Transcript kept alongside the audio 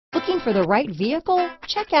Looking for the right vehicle?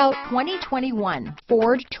 Check out 2021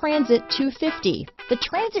 Ford Transit 250. The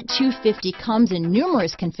Transit 250 comes in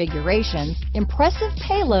numerous configurations, impressive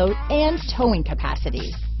payload, and towing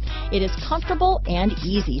capacities. It is comfortable and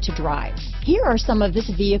easy to drive. Here are some of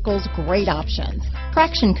this vehicle's great options: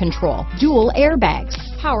 traction control, dual airbags,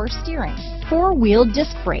 power steering, four-wheel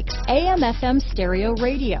disc brakes, AM/FM stereo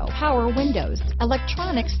radio, power windows,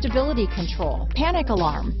 electronic stability control, panic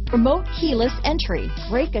alarm, remote keyless entry,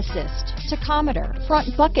 brake assist, tachometer,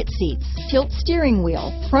 front bucket seats, tilt steering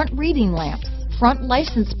wheel, front reading lamps, front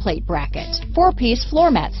license plate bracket, four-piece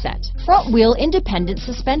floor mat set, front wheel independent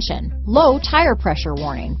suspension, low tire pressure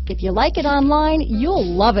warning. If you like it online, you'll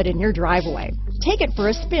love it in your driveway. Take it for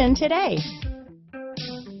a spin today.